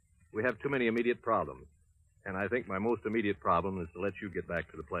daydreaming. We have too many immediate problems. And I think my most immediate problem is to let you get back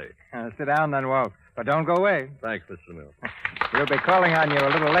to the play. Sit down then, Walt. But don't go away. Thanks, Mr. DeMille. We'll be calling on you a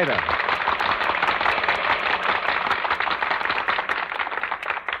little later.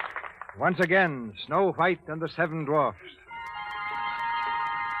 Once again, Snow White and the Seven Dwarfs.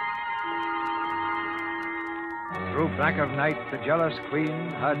 Through black of night, the jealous queen,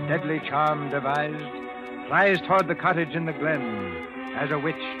 her deadly charm devised, flies toward the cottage in the glen as a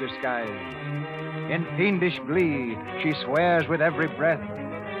witch disguised. In fiendish glee, she swears with every breath,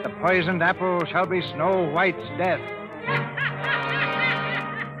 the poisoned apple shall be Snow White's death.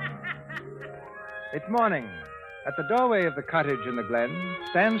 It's morning. At the doorway of the cottage in the glen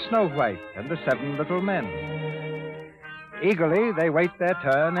stands Snow White and the 7 little men. Eagerly, they wait their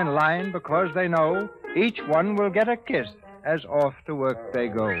turn in line because they know each one will get a kiss as off to work they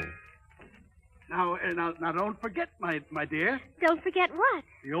go. Now, don't forget, my dear. Don't forget what?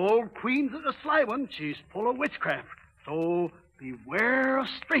 The old queen's a sly one. She's full of witchcraft. So beware of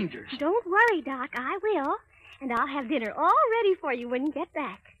strangers. Don't worry, Doc. I will. And I'll have dinner all ready for you when you get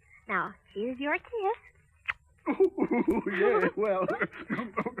back. Now, here's your kiss. Yeah, well,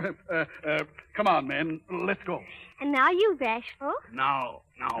 come on, men. Let's go. And now you, Bashful. Now,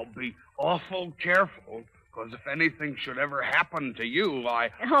 be awful careful, because if anything should ever happen to you,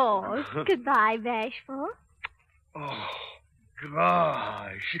 Oh, goodbye, Bashful. Oh,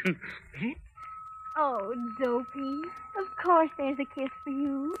 gosh. Oh, Dopey. Of course there's a kiss for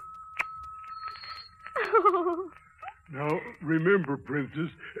you. Oh. Now, remember,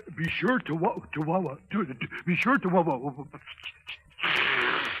 Princess, be sure to watch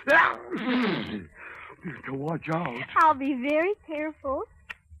out. I'll be very careful.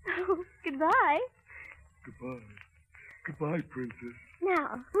 Oh, goodbye. Goodbye. Goodbye, Princess.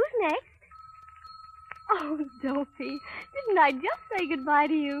 Now, who's next? Oh, Dopey, didn't I just say goodbye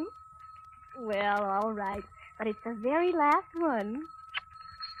to you? Well, all right, but it's the very last one.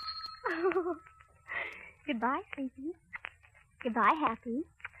 Oh. Goodbye, Sleepy. Goodbye, Happy.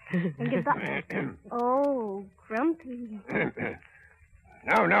 And goodbye... Oh, Grumpy.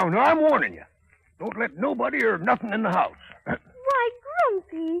 Now, I'm warning you. Don't let nobody or nothing in the house. Why,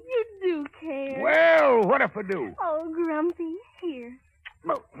 Grumpy, you do care. Well, what if I do? Oh, Grumpy, here.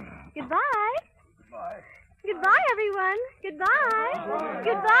 Oh. Goodbye. Goodbye. Goodbye, everyone. Goodbye.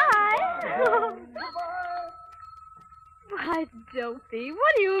 Goodbye. Why, Dopey,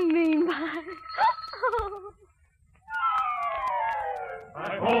 what do you mean by...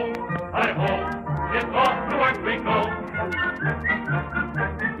 Hi-ho, it's off to work we go.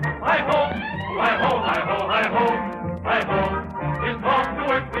 Hi-ho, hi-ho, hi-ho, hi-ho, hi-ho, it's off to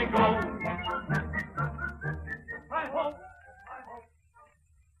work we go. Hi-ho, hi-ho.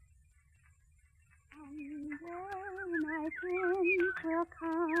 Someday my prince will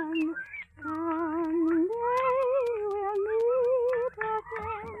come. Someday we'll meet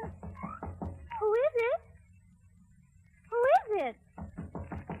again. Who is it? Who is it?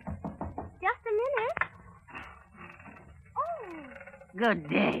 Just a minute. Oh. Good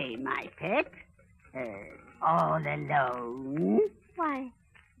day, my pet. All alone? Why,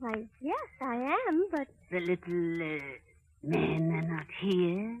 yes, I am, but... The little men are not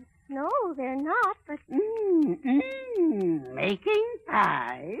here? No, they're not, but... Making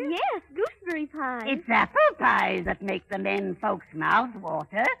pies? Yes, gooseberry pies. It's apple pies that make the men folks' mouths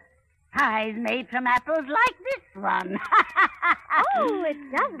water. Pies made from apples like this one. Oh, it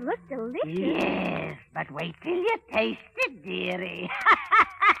does look delicious. Yes, but wait till you taste it, dearie.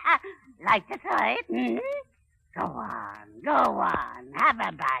 Like to try it? Go on. Have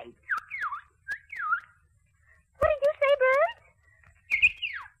a bite. What did you say, Bert?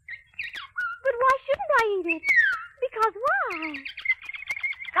 But why shouldn't I eat it? Because why?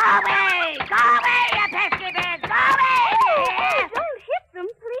 Go away, you pesky bit. Go away, dear. Don't hit them,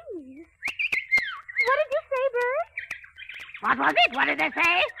 please. What did you say, Bert? What was it? What did they say?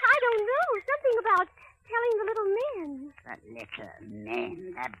 I don't know. Something about telling the little men. The little men,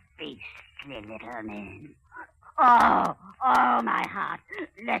 the beastly little men. Oh, my heart.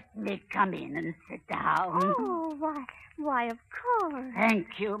 Let me come in and sit down. Oh, why, of course.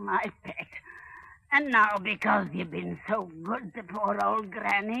 Thank you, my pet. And now, because you've been so good to poor old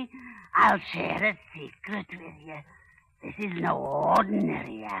Granny, I'll share a secret with you. This is no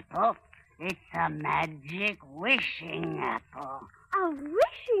ordinary apple. It's a magic wishing apple. A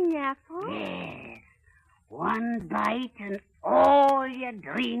wishing apple? Yes. One bite and all your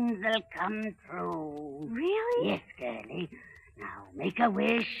dreams will come true. Really? Yes, girlie. Now, make a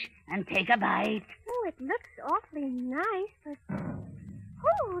wish and take a bite. Oh, it looks awfully nice, but...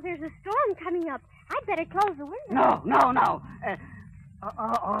 Oh, there's a storm coming up. I'd better close the window. No.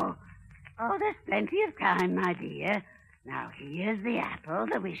 There's plenty of time, my dear. Now, here's the apple,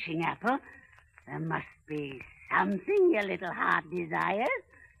 the wishing apple. There must be something your little heart desires.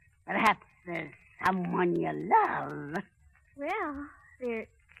 Perhaps there's someone you love. Well, there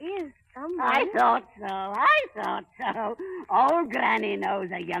is someone. I thought so. Old Granny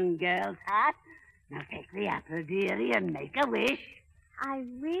knows a young girl's heart. Now, take the apple, dearie, and make a wish. I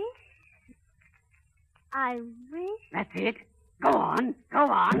wish. That's it. Go on.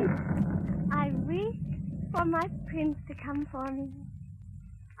 I wish for my prince to come for me.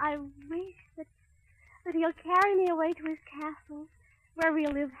 I wish that he'll carry me away to his castle, where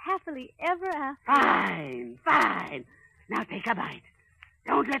we'll live happily ever after. Fine. Now take a bite.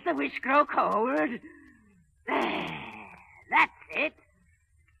 Don't let the wish grow cold. There. That's it.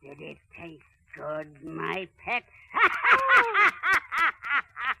 Did it taste good, my pet?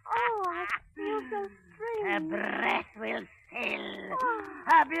 Oh, I feel so free. Her breath will fill.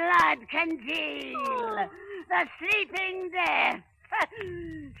 Her blood congeal. The sleeping death.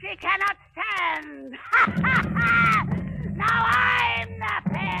 She cannot stand. Now I'm the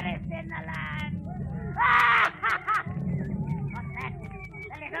fairest in the land. What's that?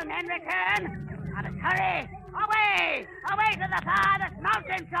 The little men return. Now let's hurry. Away to the farthest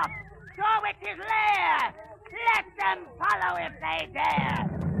mountain top. To a witch's lair. Let them follow if they dare.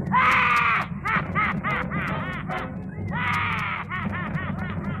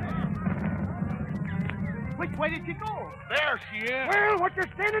 Which way did she go? There she is. Well, what you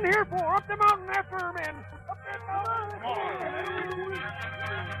standing here for? Up the mountain after her, men. Up that mountain.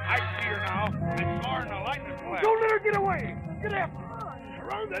 I see her now. It's Lauren, a lightning flash. Don't let her get away. Get up.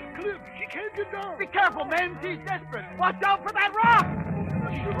 Around that cliff. She can't get down. Be careful, men. She's desperate. Watch out for that rock.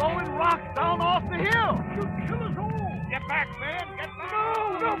 throwing rocks down off the hill. She'll kill us all. Get back, man. Get back.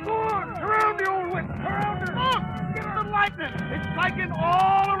 No, go on. Surround the old witch. Surround her. Look! Get the lightning. It's striking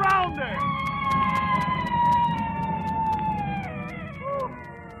all around her.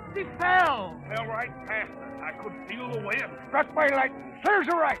 She fell. Fell right past us. I could feel the wind. Struck by lightning. Serves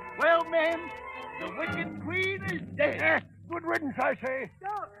her right. Well, men, the wicked queen is dead. Good riddance, I say.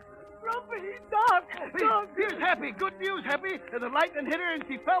 Doc, Rumpy, Doc. Here's Happy. Good news, Happy. The lightning hit her and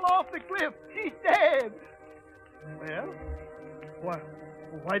she fell off the cliff. She's dead. Well,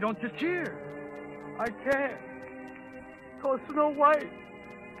 why don't you cheer? I can't. 'Cause Snow White,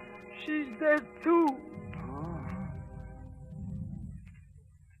 she's dead too.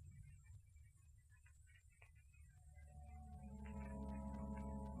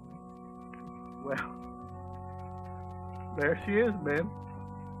 Well, there she is, men.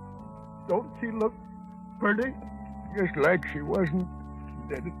 Don't she look pretty? Just like she wasn't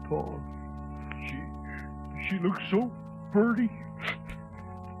dead at all. She looks so pretty.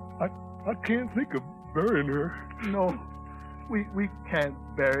 I can't think of burying her. No, we can't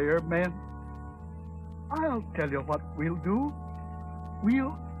bury her, men. I'll tell you what we'll do.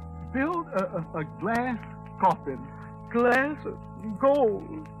 We'll build a glass coffin. Glass of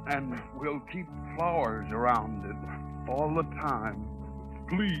gold. And we'll keep flowers around it all the time.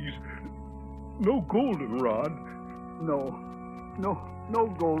 Please, no goldenrod. No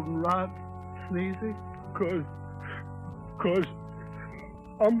goldenrod, Sneezy. Cause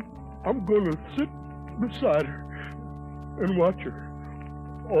I'm gonna sit beside her and watch her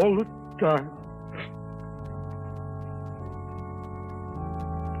all the time.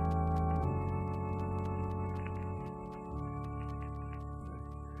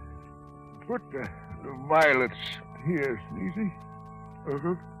 Put the violets here, Sneezy.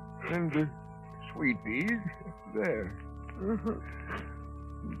 And the sweet peas there.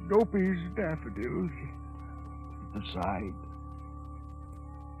 Dopey's daffodils aside.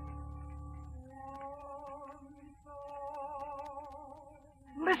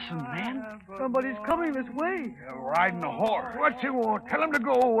 Listen, man. Somebody's coming this way. Riding a horse. What's he want? Tell him to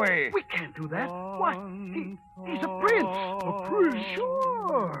go away. We can't do that. What? He's a prince. A prince?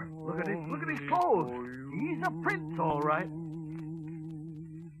 Sure. Look at his clothes. He's a prince, all right.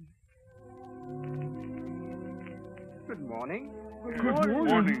 Good morning. Good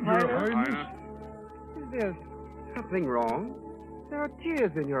morning, Your Highness. There's something wrong. There are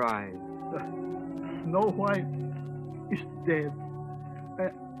tears in your eyes. Snow White is dead.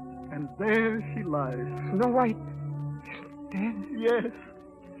 And there she lies. Snow White is dead? Yes,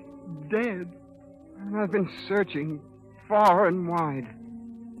 dead. And I've been searching far and wide.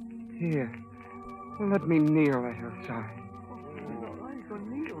 Here, let me kneel at her side.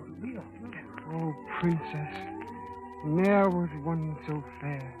 Oh, princess, ne'er was one so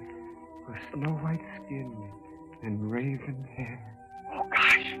fair, with snow white skin and raven hair. Oh,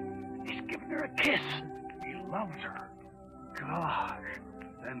 gosh. He's giving her a kiss. He loves her. Gosh.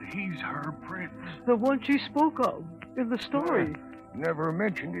 Then he's her prince. The one she spoke of in the story. Never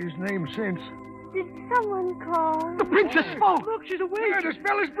mentioned his name since. Did someone call? The princess spoke. Look, she's awake. The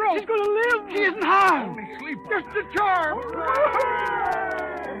spell is broke. She's going to live. She isn't harmed. Only sleep. Just a charm.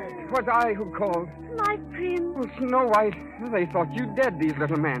 It was I who called. My prince. Oh, Snow White, they thought you dead, these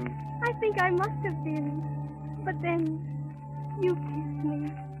little men. I think I must have been. But then, you kissed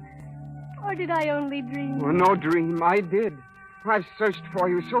me. Or did I only dream? Oh, no dream. I did. I've searched for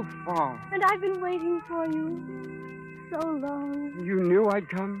you so far. And I've been waiting for you so long. You knew I'd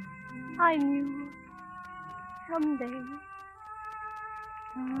come? I knew. Someday.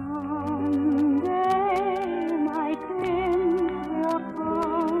 Someday my prince will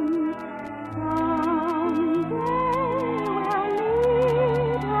come. Someday we'll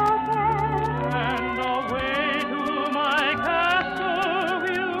meet again. And away to my castle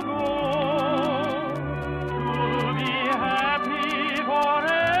we'll go, to be happy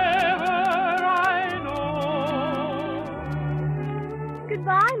forever, I know.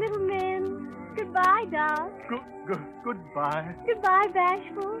 Goodbye, little men. Goodbye, Doc. Goodbye. Goodbye,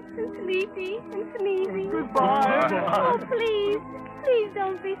 Bashful and Sleepy and Sneezy. Goodbye. Oh, please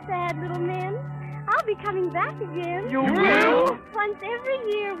don't be sad, little men. I'll be coming back again. You will? Once every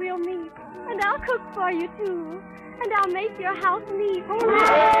year we'll meet, and I'll cook for you, too. And I'll make your house neat.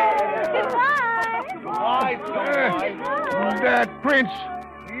 Goodbye. Goodbye. That prince,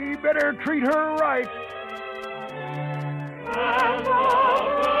 he better treat her right.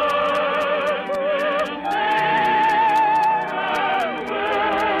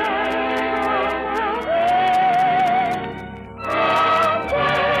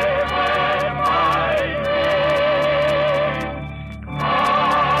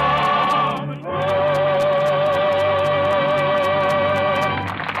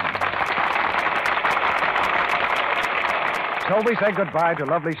 So we say goodbye to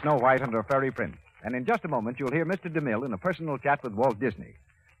lovely Snow White and her fairy prince. And in just a moment, you'll hear Mr. DeMille in a personal chat with Walt Disney.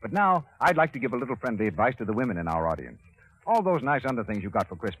 But now, I'd like to give a little friendly advice to the women in our audience. All those nice underthings you got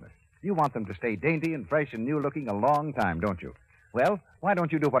for Christmas, you want them to stay dainty and fresh and new-looking a long time, don't you? Well, why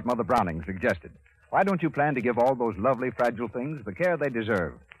don't you do what Mother Browning suggested? Why don't you plan to give all those lovely, fragile things the care they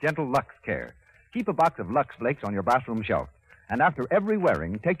deserve? Gentle Lux care. Keep a box of Lux Flakes on your bathroom shelf. And after every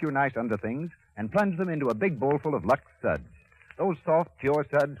wearing, take your nice underthings and plunge them into a big bowl full of Lux suds. Those soft, pure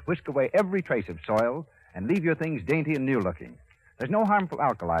suds whisk away every trace of soil and leave your things dainty and new-looking. There's no harmful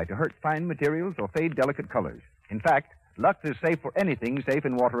alkali to hurt fine materials or fade delicate colors. In fact, Lux is safe for anything safe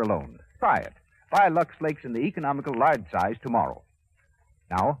in water alone. Try it. Buy Lux Flakes in the economical large size tomorrow.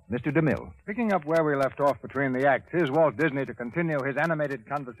 Now, Mr. DeMille. Picking up where we left off between the acts, here's Walt Disney to continue his animated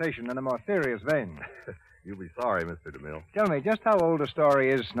conversation in a more serious vein. You'll be sorry, Mr. DeMille. Tell me, just how old a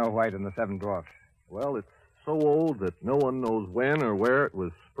story is Snow White and the Seven Dwarfs? Well, it's so old that no one knows when or where it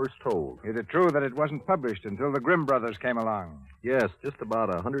was first told. Is it true that it wasn't published until the Grimm brothers came along? Yes, just about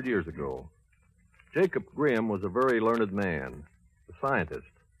 100 years ago. Jacob Grimm was a very learned man, a scientist.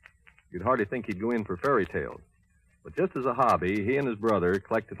 You'd hardly think he'd go in for fairy tales. But just as a hobby, he and his brother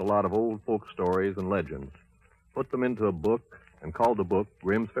collected a lot of old folk stories and legends, put them into a book, and called the book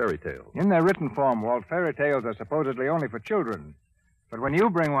Grimm's Fairy Tales. In their written form, Walt, fairy tales are supposedly only for children. But when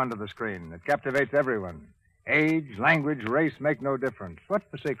you bring one to the screen, it captivates everyone. Age, language, race make no difference. What's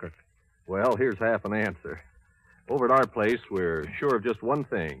the secret? Well, here's half an answer. Over at our place, we're sure of just one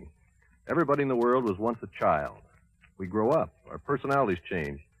thing. Everybody in the world was once a child. We grow up. Our personalities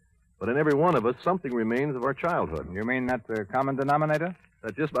change. But in every one of us, something remains of our childhood. You mean that's the common denominator?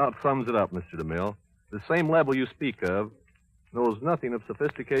 That just about sums it up, Mr. DeMille. The same level you speak of knows nothing of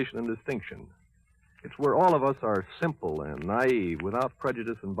sophistication and distinction. It's where all of us are simple and naive, without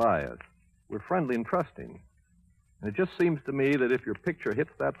prejudice and bias. We're friendly and trusting. And it just seems to me that if your picture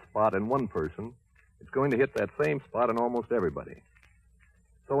hits that spot in one person, it's going to hit that same spot in almost everybody.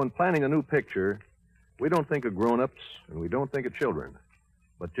 So in planning a new picture, we don't think of grown-ups and we don't think of children,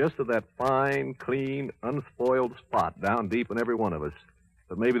 but just of that fine, clean, unspoiled spot down deep in every one of us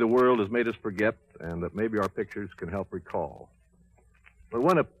that maybe the world has made us forget and that maybe our pictures can help recall. But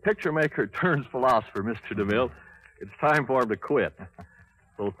when a picture maker turns philosopher, Mr. DeMille, it's time for him to quit.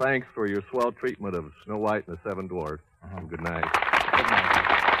 So thanks for your swell treatment of Snow White and the Seven Dwarfs. And good night. Good night.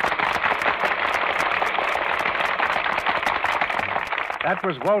 That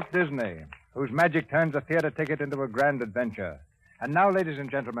was Walt Disney, whose magic turns a theater ticket into a grand adventure. And now, ladies and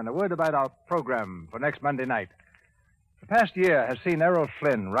gentlemen, a word about our program for next Monday night. The past year has seen Errol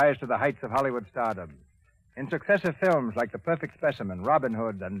Flynn rise to the heights of Hollywood stardom. In successive films like The Perfect Specimen, Robin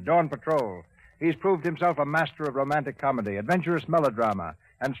Hood, and Dawn Patrol, he's proved himself a master of romantic comedy, adventurous melodrama,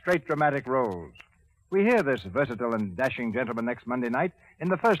 and straight dramatic roles. We hear this versatile and dashing gentleman next Monday night in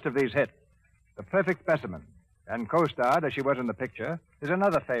the first of these hits, The Perfect Specimen. And co-starred, as she was in the picture, is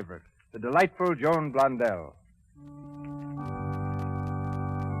another favorite, the delightful Joan Blondell.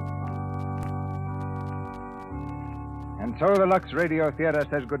 And so the Lux Radio Theatre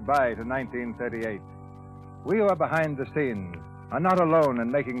says goodbye to 1938. We who are behind the scenes are not alone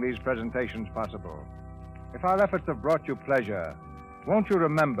in making these presentations possible. If our efforts have brought you pleasure, won't you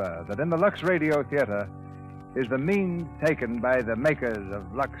remember that in the Lux Radio Theatre is the means taken by the makers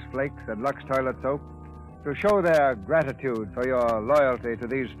of Lux Flakes and Lux Toilet Soap to show their gratitude for your loyalty to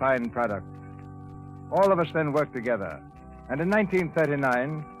these fine products. All of us then work together, and in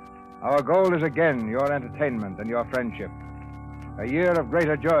 1939, our goal is again your entertainment and your friendship. A year of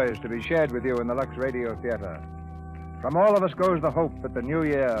greater joys to be shared with you in the Lux Radio Theatre. From all of us goes the hope that the new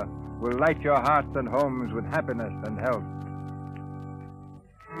year will light your hearts and homes with happiness and health.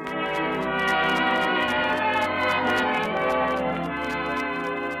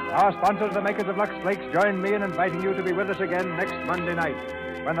 Our sponsors, the makers of Lux Flakes, join me in inviting you to be with us again next Monday night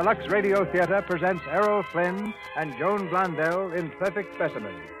when the Lux Radio Theatre presents Errol Flynn and Joan Blondell in Perfect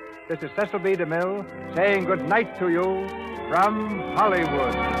Specimen. This is Cecil B. DeMille saying good night to you from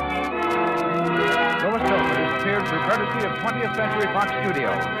Hollywood. Louis Silvers appeared through courtesy of 20th Century Fox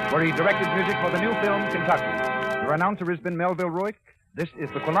Studio, where he directed music for the new film Kentucky. Your announcer has been Melville Roy. This is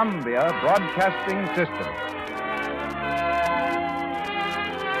the Columbia Broadcasting System.